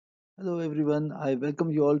Hello everyone, I welcome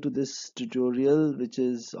you all to this tutorial which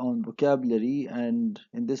is on vocabulary, and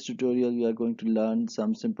in this tutorial you are going to learn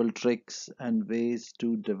some simple tricks and ways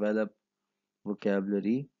to develop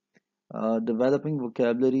vocabulary. Developing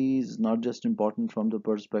vocabulary is not just important from the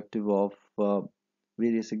perspective of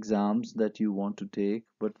various exams that you want to take,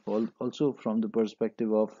 but also from the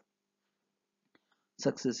perspective of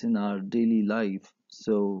success in our daily life.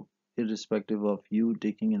 So irrespective of you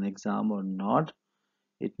taking an exam or not,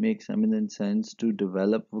 it makes eminent sense to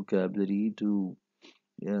develop vocabulary to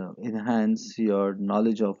enhance your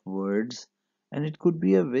knowledge of words, and it could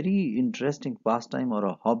be a very interesting pastime or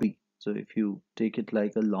a hobby. So if you take it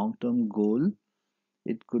like a long-term goal,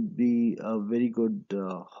 it could be a very good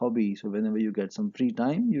hobby. So whenever you get some free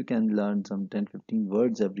time, you can learn some 10-15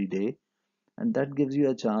 words every day, and that gives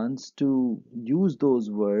you a chance to use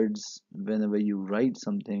those words whenever you write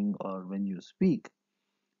something or when you speak.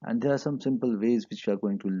 And there are some simple ways which you are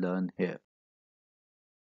going to learn here.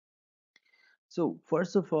 So,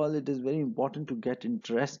 first of all, it is very important to get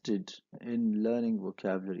interested in learning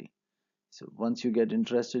vocabulary. So, once you get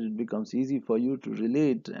interested, it becomes easy for you to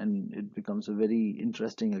relate and it becomes a very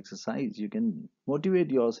interesting exercise. You can motivate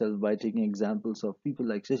yourself by taking examples of people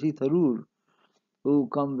like Shashi Tharoor, who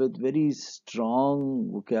come with very strong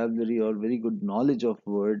vocabulary or very good knowledge of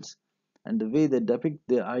words, and the way they depict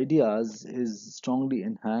their ideas is strongly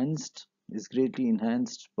enhanced, is greatly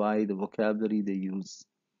enhanced by the vocabulary they use.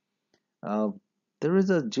 Uh, there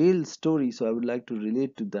is a jail story, so I would like to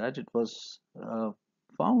relate to that. It was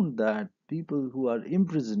found that people who are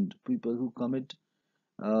imprisoned, people who commit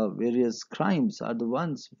various crimes, are the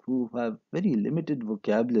ones who have very limited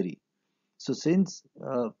vocabulary. So,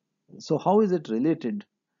 so how is it related?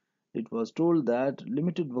 It was told that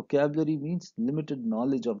limited vocabulary means limited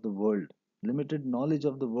knowledge of the world. Limited knowledge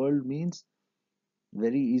of the world means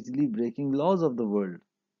very easily breaking laws of the world.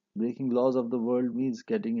 Breaking laws of the world means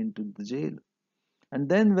getting into the jail. And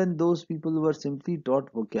then, when those people were simply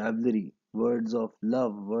taught vocabulary, words of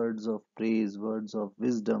love, words of praise, words of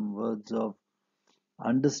wisdom, words of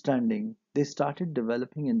understanding, they started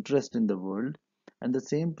developing interest in the world, and the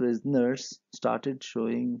same prisoners started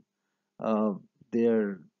showing uh,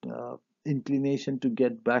 their inclination to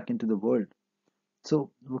get back into the world.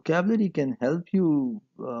 So, vocabulary can help you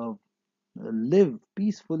live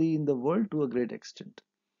peacefully in the world to a great extent,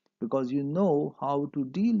 because you know how to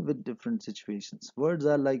deal with different situations. Words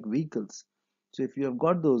are like vehicles. So if you have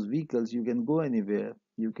got those vehicles, you can go anywhere.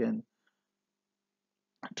 You can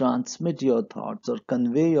transmit your thoughts or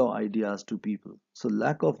convey your ideas to people. So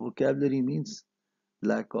lack of vocabulary means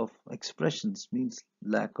lack of expressions, means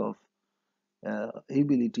lack of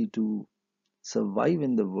ability to survive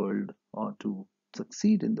in the world or to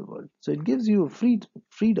succeed in the world. So it gives you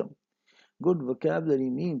freedom. Good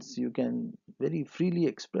vocabulary means you can very freely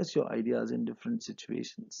express your ideas in different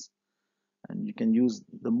situations, and you can use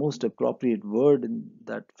the most appropriate word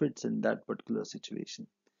that fits in that particular situation.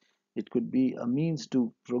 It could be a means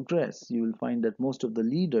to progress. You will find that most of the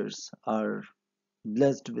leaders are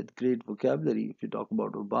blessed with great vocabulary. If you talk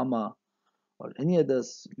about Obama or any other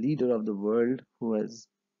leader of the world who has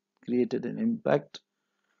created an impact,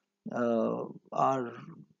 are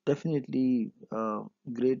definitely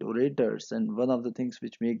great orators, and one of the things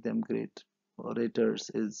which make them great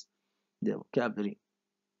orators is their vocabulary.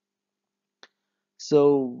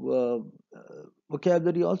 So,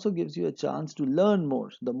 vocabulary also gives you a chance to learn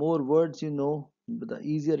more. The more words you know, the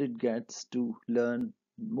easier it gets to learn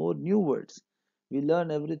more new words. We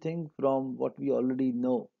learn everything from what we already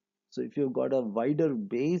know. So, if you've got a wider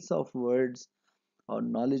base of words or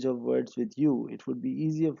knowledge of words with you, it would be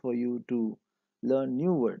easier for you to learn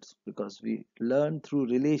new words, because we learn through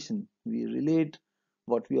relation. We relate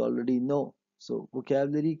what we already know. So,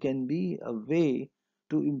 vocabulary can be a way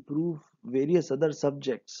to improve various other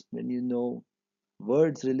subjects. When you know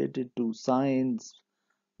words related to science,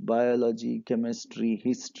 biology, chemistry,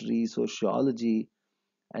 history, sociology,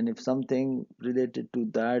 and if something related to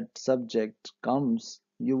that subject comes,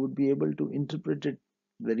 you would be able to interpret it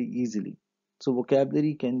very easily. So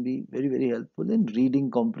vocabulary can be very, very helpful in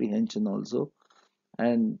reading comprehension also.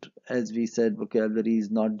 And as we said, vocabulary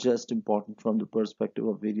is not just important from the perspective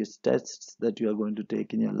of various tests that you are going to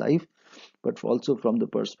take in your life, but also from the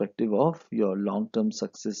perspective of your long-term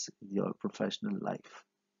success in your professional life.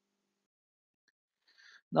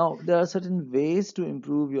 Now, there are certain ways to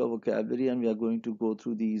improve your vocabulary, and we are going to go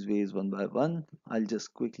through these ways one by one. I'll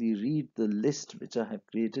just quickly read the list which I have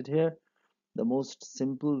created here. The most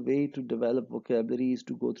simple way to develop vocabulary is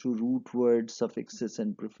to go through root words, suffixes,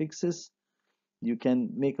 and prefixes. You can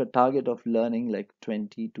make a target of learning like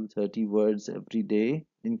 20 to 30 words every day.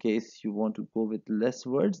 In case you want to go with less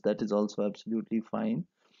words, that is also absolutely fine.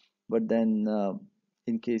 But then,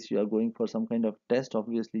 in case you are going for some kind of test,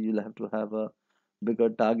 obviously you'll have to have a bigger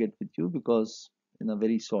target with you, because in a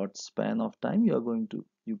very short span of time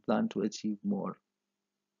you plan to achieve more.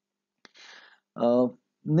 uh,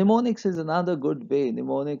 Mnemonics is another good way.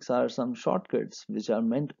 Mnemonics are some shortcuts which are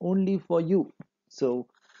meant only for you. So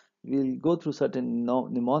we'll go through certain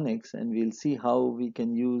mnemonics and we'll see how we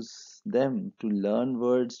can use them to learn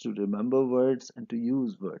words, to remember words, and to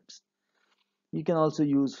use words. You can also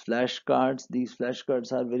use flashcards. These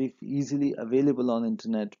flashcards are very easily available on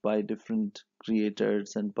internet by different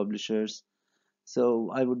creators and publishers.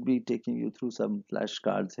 So I would be taking you through some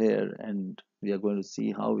flashcards here, and we are going to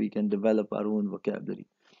see how we can develop our own vocabulary.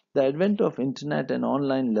 The advent of internet and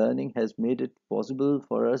online learning has made it possible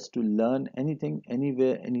for us to learn anything,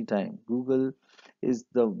 anywhere, anytime. Google is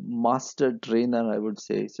the master trainer, I would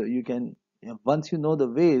say. So you can, once you know the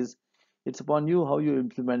ways, it's upon you how you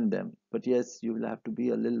implement them. But yes, you will have to be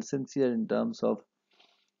a little sincere in terms of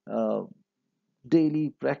uh,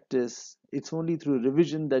 daily practice. It's only through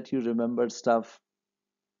revision that you remember stuff.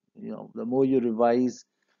 The more you revise,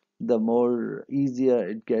 the more easier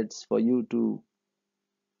it gets for you to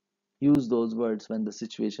use those words when the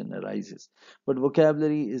situation arises. But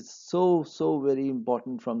vocabulary is so very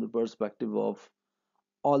important from the perspective of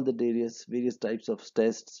all the various types of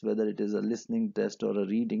tests, whether it is a listening test or a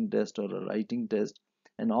reading test or a writing test,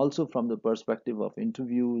 and also from the perspective of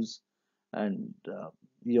interviews and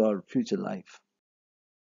your future life.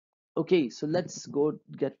 Okay, so let's go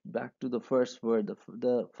get back to the first word.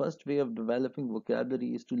 The first way of developing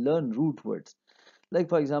vocabulary is to learn root words. Like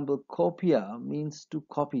for example, copia means to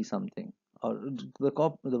copy something, or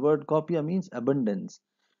the word copia means abundance.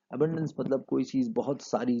 Abundance मतलब कोई चीज बहुत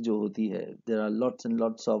सारी जो होती है. There are lots and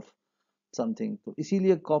lots of something. तो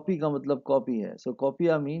इसीलिए copy का मतलब copy है. So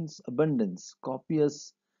copia means abundance.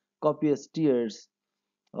 Copious tears,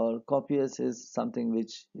 or copious is something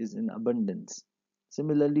which is in abundance.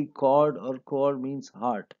 Similarly, cord or core means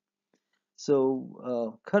heart.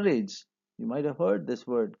 So, courage, you might have heard this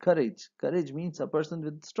word, courage. Courage means a person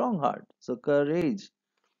with strong heart. So, courage,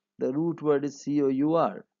 the root word is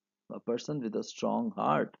COUR, a person with a strong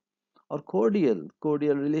heart. Or cordial.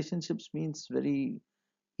 Cordial relationships means very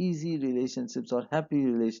easy relationships, or happy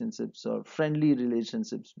relationships, or friendly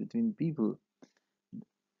relationships between people.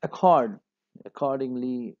 Accord,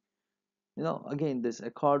 accordingly, again, this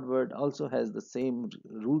accord word also has the same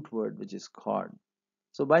root word, which is chord.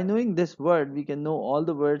 So by knowing this word, we can know all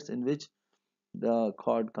the words in which the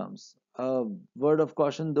chord comes. A word of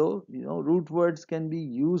caution, though, root words can be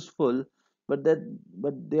useful, but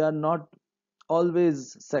they are not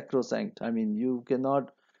always sacrosanct. I mean, you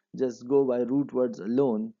cannot just go by root words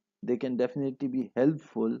alone. They can definitely be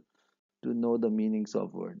helpful to know the meanings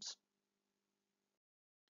of words.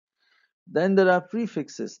 Then there are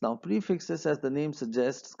prefixes. Now, prefixes, as the name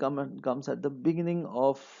suggests, comes at the beginning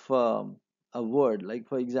of a word. Like,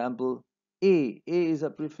 for example, A. A is a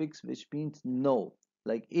prefix which means no.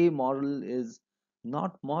 Like, amoral is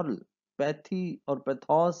not moral. Pathy or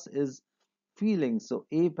pathos is feelings. So,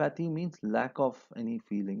 apathy means lack of any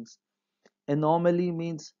feelings. Anomaly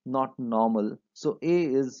means not normal. So, A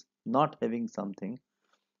is not having something.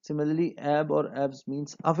 Similarly, ab or abs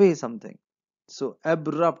means away something. So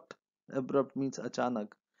abrupt means achanak.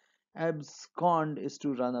 Abscond is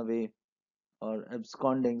to run away, or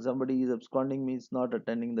absconding. Somebody is absconding means not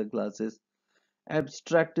attending the classes.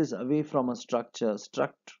 Abstract is away from a structure.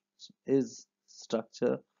 Struct is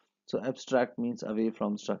structure. So abstract means away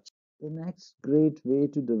from structure. The next great way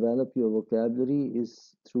to develop your vocabulary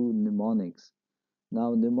is through mnemonics.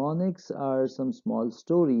 Now, mnemonics are some small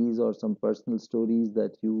stories or some personal stories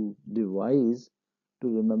that you devise to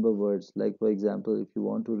remember words. Like, for example, if you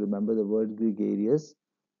want to remember the word gregarious,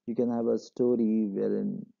 you can have a story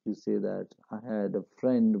wherein you say that I had a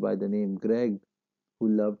friend by the name Greg who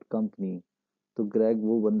loved company. तो Greg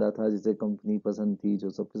वो बंदा था जिसे company पसंद थी, जो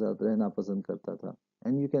सबके साथ रहना पसंद करता था.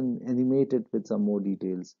 And you can animate it with some more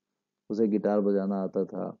details. उसे गिटार बजाना आता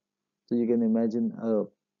था. So you can imagine a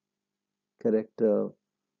character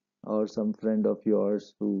or some friend of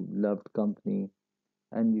yours who loved company,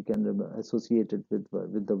 and you can associate it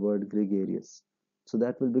with the word gregarious. So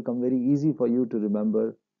that will become very easy for you to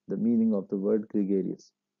remember the meaning of the word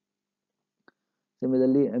gregarious.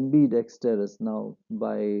 Similarly, ambidextrous. Now,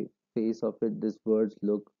 by face of it, these words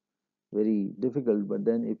look very difficult, but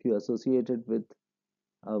then if you associate it with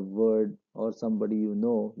a word or somebody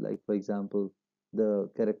like for example, the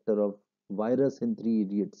character of Virus in Three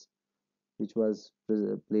Idiots. which was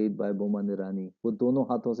played by Boman Irani. वो दोनों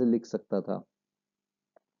हाथों से लिख सकता था.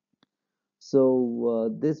 So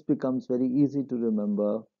this becomes very easy to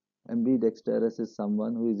remember. Ambidextrous is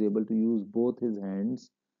someone who is able to use both his hands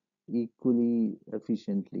equally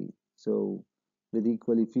efficiently. So with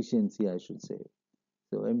equal efficiency, I should say.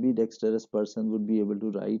 So ambidextrous person would be able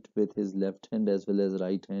to write with his left hand as well as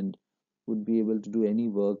right hand, would be able to do any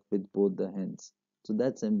work with both the hands. So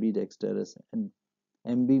that's ambidextrous. And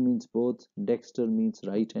MB means both, dexter means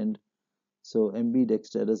right hand. So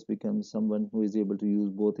ambidextrous becomes someone who is able to use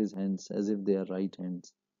both his hands as if they are right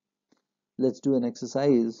hands. Let's do an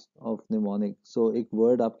exercise of mnemonic. So एक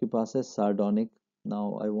word आपके पास है sardonic.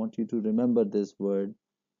 Now I want you to remember this word.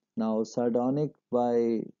 Now sardonic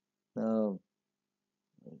by uh,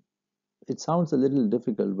 it sounds a little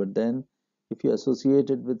difficult, but then if you associate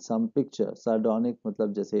it with some picture, sardonic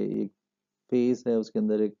मतलब जैसे एक face है उसके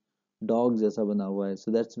अंदर एक dog जैसा बना हुआ है.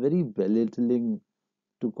 So that's very belittling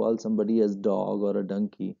to call somebody as dog or a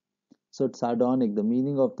donkey. So sardonic, the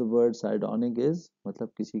meaning of the word sardonic is मतलब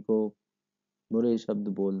किसी को बुरे शब्द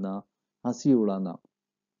बोलना, हंसी उड़ाना,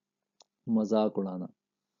 मजाक उड़ाना.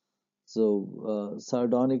 So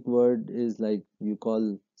sardonic word is like you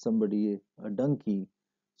call somebody a donkey.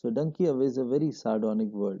 So donkey is a very sardonic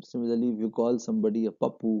word. Similarly, if you call somebody a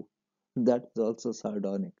papu, that is also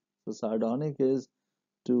sardonic. So sardonic is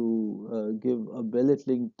to give a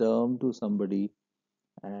belittling term to somebody,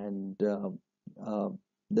 and uh,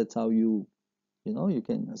 that's how you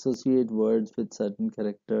can associate words with certain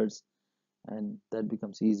characters, and that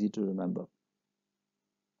becomes easy to remember.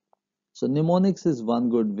 So mnemonics is one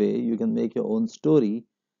good way you can make your own story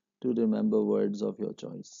to remember words of your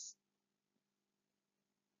choice.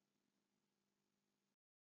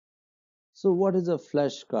 So what is a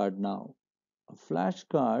flashcard now? A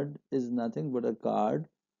flashcard is nothing but a card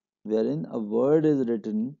wherein a word is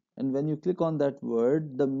written, and when you click on that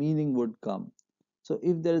word, the meaning would come. So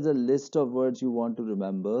if there is a list of words you want to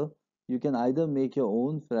remember, you can either make your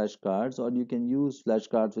own flashcards or you can use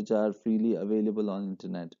flashcards which are freely available on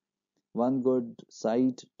internet. One good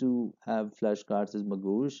site to have flashcards is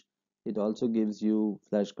Magoosh. It also gives you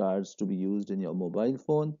flashcards to be used in your mobile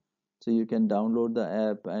phone. So you can download the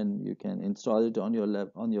app and you can install it on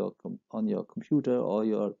your on your computer or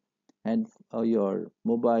your hand or your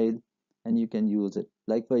mobile, and you can use it.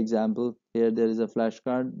 Like for example, here there is a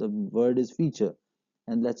flashcard. The word is feature,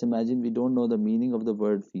 and let's imagine we don't know the meaning of the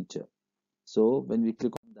word feature. So when we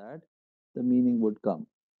click on that, the meaning would come.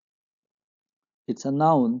 It's a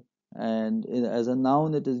noun, and as a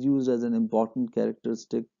noun, it is used as an important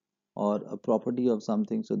characteristic or a property of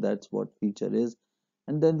something. So that's what feature is.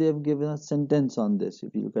 And then they have given a sentence on this.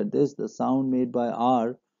 If you look at this, the sound made by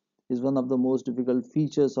R is one of the most difficult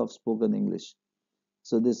features of spoken English.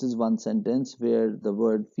 So this is one sentence where the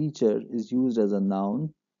word feature is used as a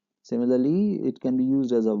noun. Similarly, it can be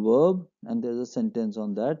used as a verb, and there's a sentence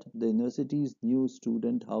on that. The university's new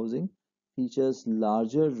student housing features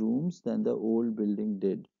larger rooms than the old building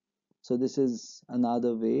did. So this is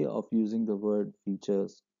another way of using the word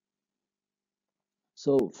features.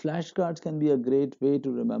 So flashcards can be a great way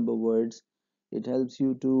to remember words. It helps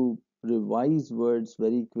you to revise words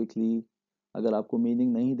very quickly. अगर आपको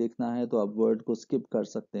meaning नहीं देखना है तो आप word को skip कर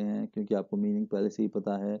सकते हैं क्योंकि आपको मीनिंग पहले से ही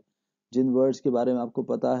पता है. जिन वर्ड्स के बारे में आपको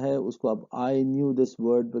पता है उसको आप आई न्यू दिस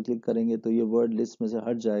वर्ड पर क्लिक करेंगे तो ये वर्ड लिस्ट में से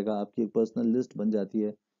हट जाएगा, आपकी एक पर्सनल लिस्ट बन जाती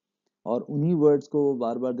है और उन्हीं वर्ड्स को वो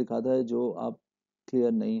बार बार दिखाता है जो आप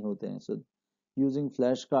क्लियर नहीं होते हैं. So using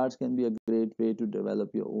flash cards can be a great way to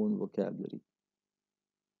develop your own vocabulary.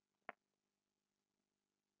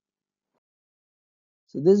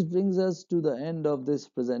 So this brings us to the end of this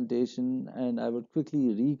presentation, and I would quickly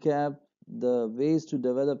recap. The ways to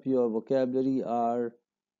develop your vocabulary are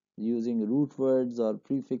using root words or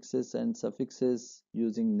prefixes and suffixes,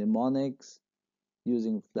 using mnemonics,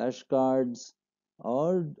 using flashcards,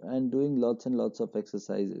 or and doing lots and lots of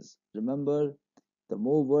exercises. Remember, the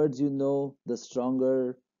more words you know, the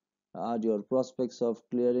stronger are your prospects of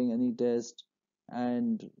clearing any test,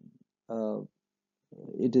 and uh,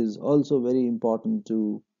 it is also very important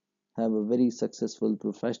to have a very successful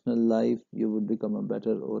professional life. You would become a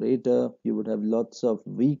better orator. You would have lots of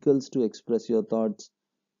vehicles to express your thoughts.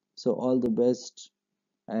 So, all the best.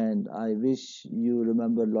 And I wish you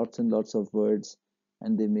remember lots and lots of words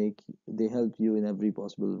and they help you in every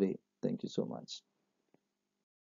possible way. Thank you so much.